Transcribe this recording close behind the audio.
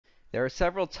There are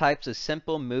several types of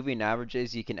simple moving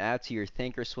averages you can add to your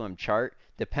thinkorswim chart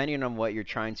depending on what you're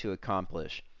trying to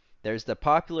accomplish. There's the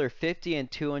popular 50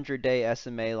 and 200 day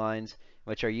SMA lines,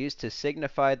 which are used to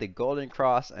signify the golden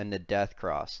cross and the death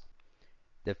cross.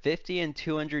 The 50 and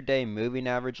 200 day moving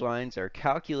average lines are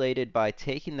calculated by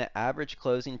taking the average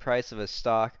closing price of a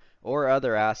stock or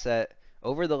other asset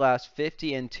over the last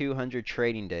 50 and 200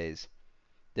 trading days.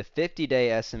 The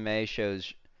 50-day SMA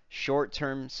shows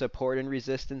short-term support and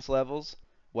resistance levels,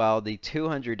 while the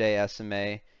 200-day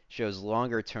SMA shows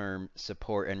longer-term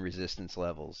support and resistance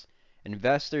levels.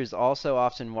 Investors also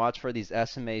often watch for these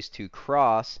SMAs to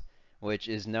cross, which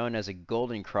is known as a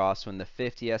golden cross when the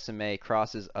 50 SMA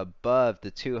crosses above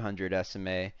the 200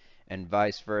 SMA, and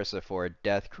vice versa for a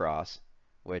death cross,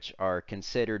 which are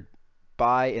considered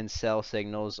buy and sell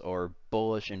signals or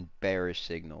bullish and bearish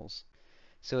signals.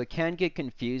 So it can get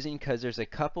confusing because there's a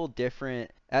couple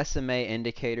different SMA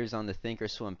indicators on the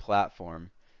thinkorswim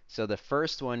platform. So the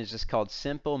first one is just called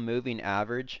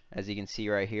SimpleMovingAvg, as you can see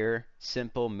right here,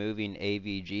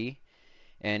 SimpleMovingAvg.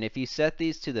 And if you set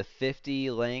these to the 50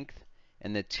 length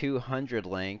and the 200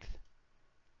 length,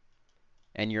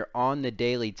 and you're on the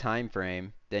daily time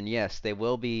frame, then yes, they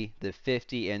will be the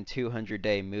 50 and 200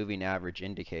 day moving average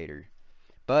indicator.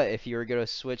 But if you were going to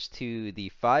switch to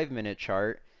the 5-minute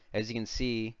chart, as you can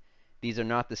see, these are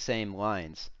not the same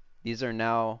lines. These are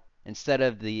now, instead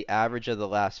of the average of the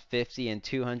last 50 and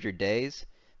 200 days,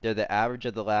 they're the average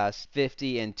of the last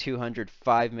 50 and 200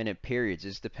 5-minute periods. It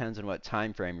just depends on what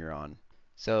time frame you're on.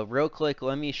 So real quick,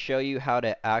 let me show you how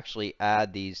to actually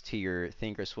add these to your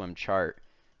thinkorswim chart.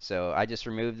 So I just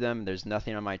removed them. There's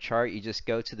nothing on my chart. You just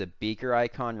go to the beaker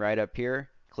icon right up here,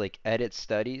 click Edit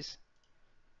Studies,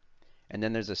 and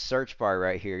then there's a search bar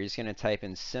right here. You're just going to type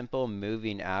in Simple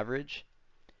Moving Average.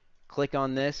 Click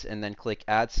on this and then click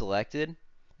Add Selected.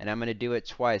 And I'm going to do it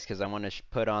twice because I want to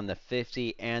put on the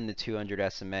 50 and the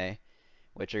 200 SMA,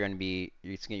 which are going to be,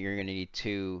 you're going to need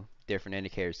two different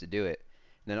indicators to do it.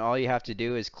 And then all you have to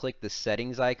do is click the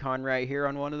settings icon right here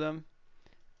on one of them.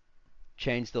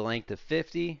 Change the length to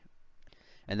 50.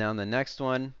 And then on the next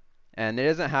one, and it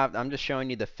doesn't have, I'm just showing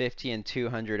you the 50 and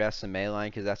 200 SMA line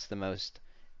because that's the most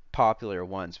popular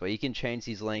ones, but you can change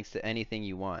these lengths to anything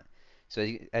you want. So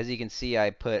as you can see, I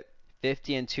put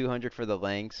 50 and 200 for the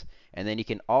lengths, and then you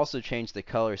can also change the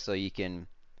color so you can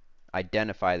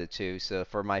identify the two. So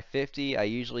for my 50, I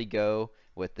usually go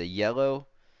with the yellow,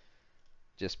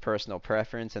 just personal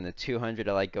preference, and the 200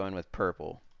 I like going with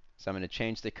purple. So I'm going to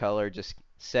change the color, just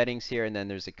settings here, and then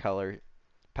there's a color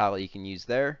palette you can use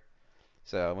there.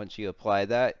 So once you apply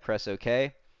that, press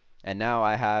OK, and now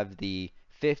I have the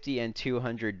 50 and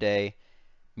 200 day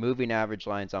moving average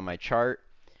lines on my chart,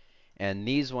 and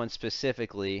these ones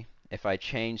specifically, if I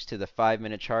change to the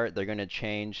 5-minute chart, they're going to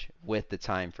change with the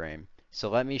time frame. So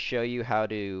let me show you how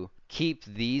to keep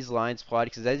these lines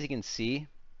plotted, because as you can see,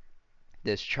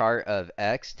 this chart of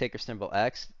X, ticker symbol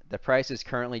X, the price is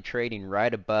currently trading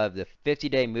right above the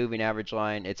 50-day moving average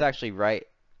line. It's actually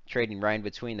trading right in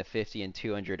between the 50 and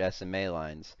 200 SMA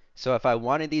lines. So if I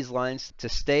wanted these lines to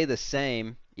stay the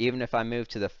same, even if I move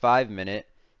to the 5-minute,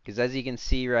 because as you can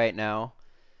see right now,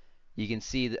 you can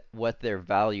see what they're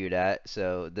valued at.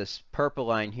 So this purple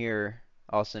line here,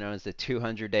 also known as the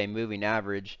 200-day moving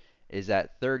average, is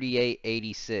at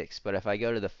 38.86. But if I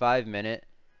go to the 5-minute,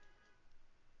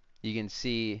 you can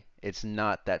see it's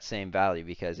not that same value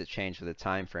because it changed with the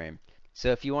time frame.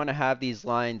 So if you want to have these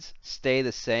lines stay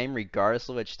the same regardless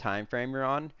of which time frame you're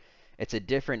on, it's a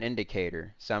different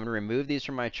indicator. So I'm going to remove these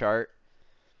from my chart,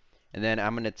 and then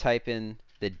I'm going to type in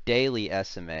the daily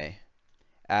SMA.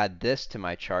 Add this to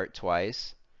my chart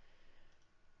twice.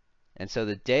 And so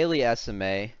the daily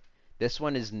SMA, this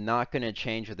one is not going to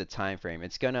change with the time frame.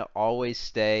 It's going to always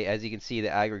stay, as you can see, the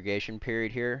aggregation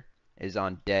period here is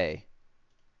on day.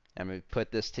 I'm going to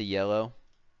put this to yellow,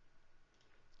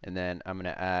 and then I'm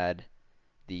going to add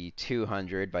the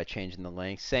 200 by changing the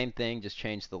length. Same thing, just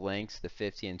change the lengths, the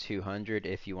 50 and 200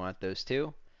 if you want those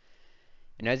two.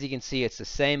 And as you can see, it's the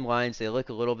same lines. They look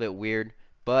a little bit weird,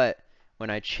 but when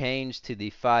I change to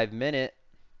the 5-minute,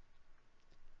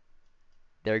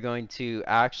 they're going to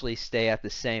actually stay at the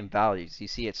same values. You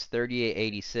see it's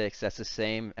 38.86. That's the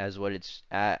same as what it's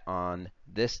at on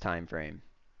this time frame.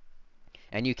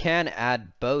 And you can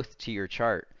add both to your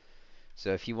chart.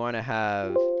 So if you want to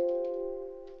have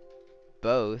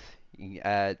both, you can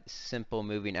add simple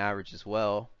moving average as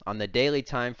well. On the daily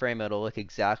time frame, it'll look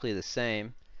exactly the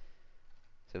same.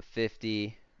 So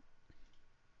 50.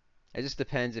 It just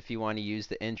depends if you want to use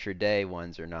the intraday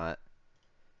ones or not.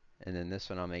 And then this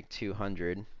one I'll make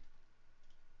 200.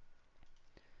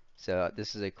 So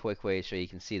this is a quick way so you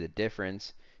can see the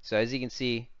difference. So as you can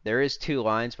see, there is 2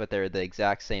 lines, but they're the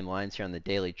exact same lines here on the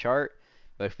daily chart.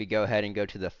 But if we go ahead and go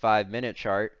to the 5-minute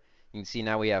chart, you can see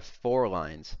now we have 4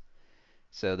 lines.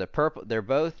 So the purple, they're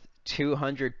both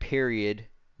 200 period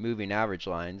moving average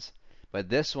lines, but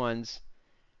this one's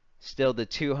still the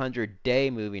 200-day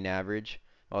moving average,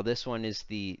 while this one is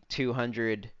the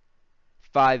 200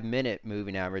 5-minute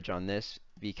moving average on this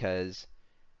because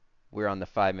we're on the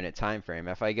 5-minute time frame.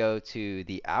 If I go to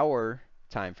the hour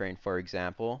time frame, for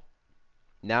example,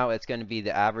 now it's going to be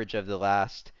the average of the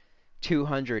last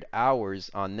 200 hours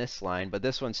on this line, but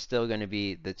this one's still going to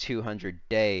be the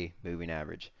 200-day moving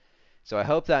average. So I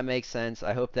hope that makes sense.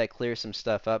 I hope that clears some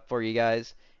stuff up for you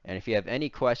guys. And if you have any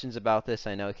questions about this,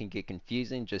 I know it can get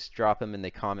confusing, just drop them in the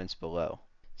comments below.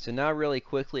 So now really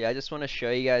quickly, I just want to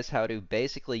show you guys how to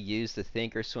basically use the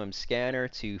thinkorswim scanner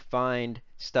to find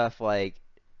stuff like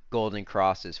golden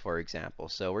crosses, for example.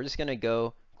 So we're just going to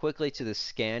go quickly to the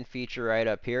scan feature right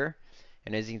up here.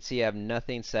 And as you can see, I have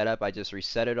nothing set up. I just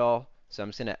reset it all. So I'm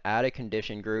just going to add a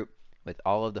condition group with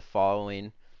all of the following.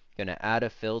 I'm going to add a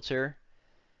filter.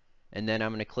 And then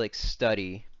I'm going to click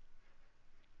study.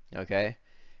 Okay.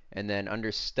 And then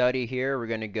under study here, we're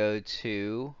going to go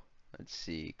to, let's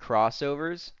see,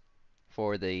 crossovers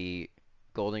for the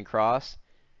golden cross.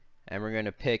 And we're going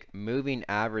to pick moving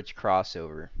average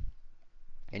crossover.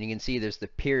 And you can see there's the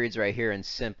periods right here in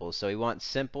simple. So we want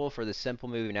simple for the simple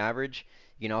moving average.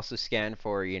 You can also scan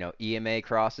for, EMA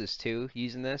crosses too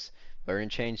using this. But we're going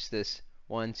to change this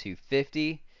one to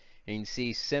 50. And you can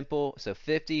see simple, so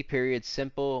 50 period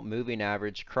simple moving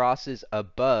average crosses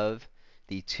above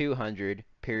the 200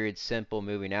 period simple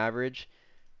moving average.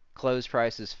 Close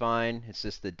price is fine. It's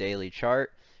just the daily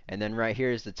chart. And then right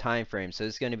here is the time frame. So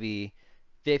it's going to be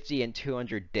 50 and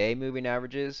 200 day moving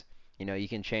averages. You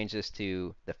can change this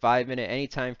to the 5-minute, any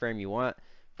time frame you want,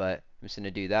 but I'm just going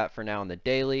to do that for now on the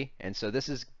daily. And so this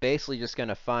is basically just going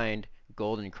to find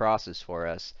golden crosses for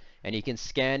us. And you can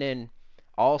scan in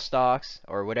all stocks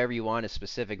or whatever you want, a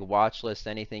specific watch list,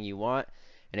 anything you want.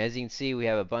 And as you can see, we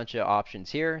have a bunch of options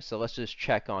here. So let's just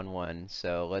check on one.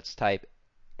 So let's type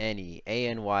any.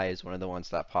 ANY is one of the ones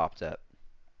that popped up.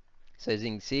 So as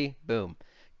you can see, boom,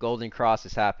 golden cross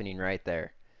is happening right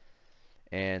there.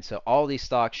 And so all these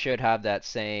stocks should have that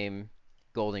same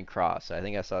golden cross. I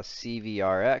think I saw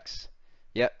CVRX.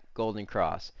 Yep, golden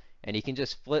cross. And you can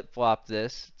just flip-flop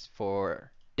this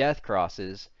for death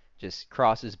crosses, just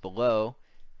crosses below,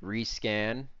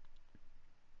 rescan.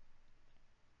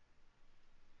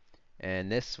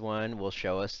 And this one will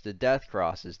show us the death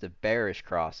crosses, the bearish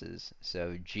crosses.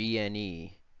 So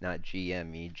GNE, not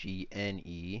GME,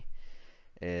 GNE.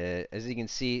 As you can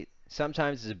see,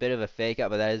 sometimes it's a bit of a fake out,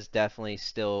 but that is definitely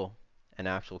still an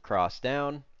actual cross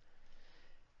down.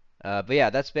 But yeah,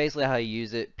 that's basically how you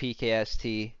use it,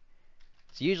 PKST.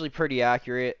 It's usually pretty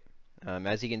accurate.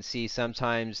 As you can see,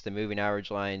 sometimes the moving average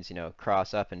lines,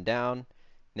 cross up and down.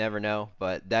 Never know,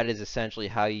 but that is essentially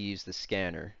how you use the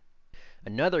scanner.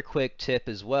 Another quick tip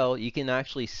as well, you can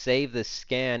actually save the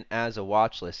scan as a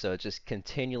watch list, so it's just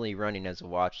continually running as a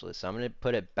watch list. So I'm going to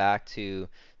put it back to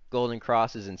golden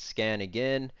crosses and scan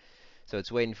again. So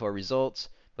it's waiting for results.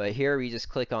 But here we just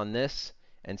click on this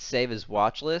and save as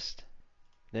watch list.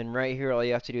 Then right here all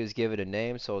you have to do is give it a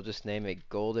name. So I'll just name it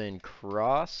golden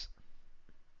cross.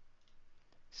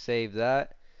 Save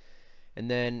that. And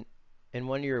then in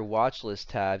one of your watch list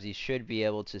tabs you should be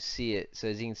able to see it. So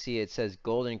as you can see, it says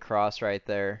golden cross right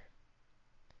there.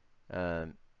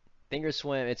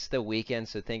 Thinkorswim, it's the weekend,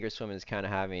 so Thinkorswim is kind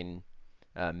of having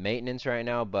maintenance right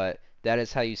now, but that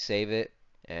is how you save it.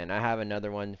 And I have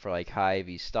another one for like high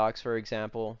IV stocks, for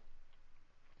example.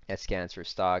 That scans for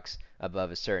stocks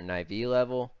above a certain IV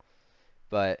level.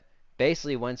 But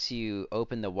basically, once you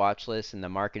open the watch list and the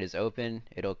market is open,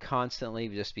 it'll constantly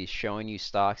just be showing you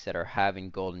stocks that are having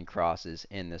golden crosses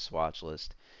in this watch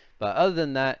list. But other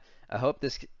than that, I hope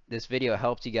this video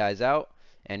helped you guys out.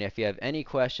 And if you have any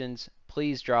questions,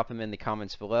 please drop them in the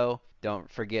comments below.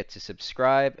 Don't forget to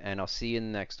subscribe, and I'll see you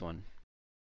in the next one.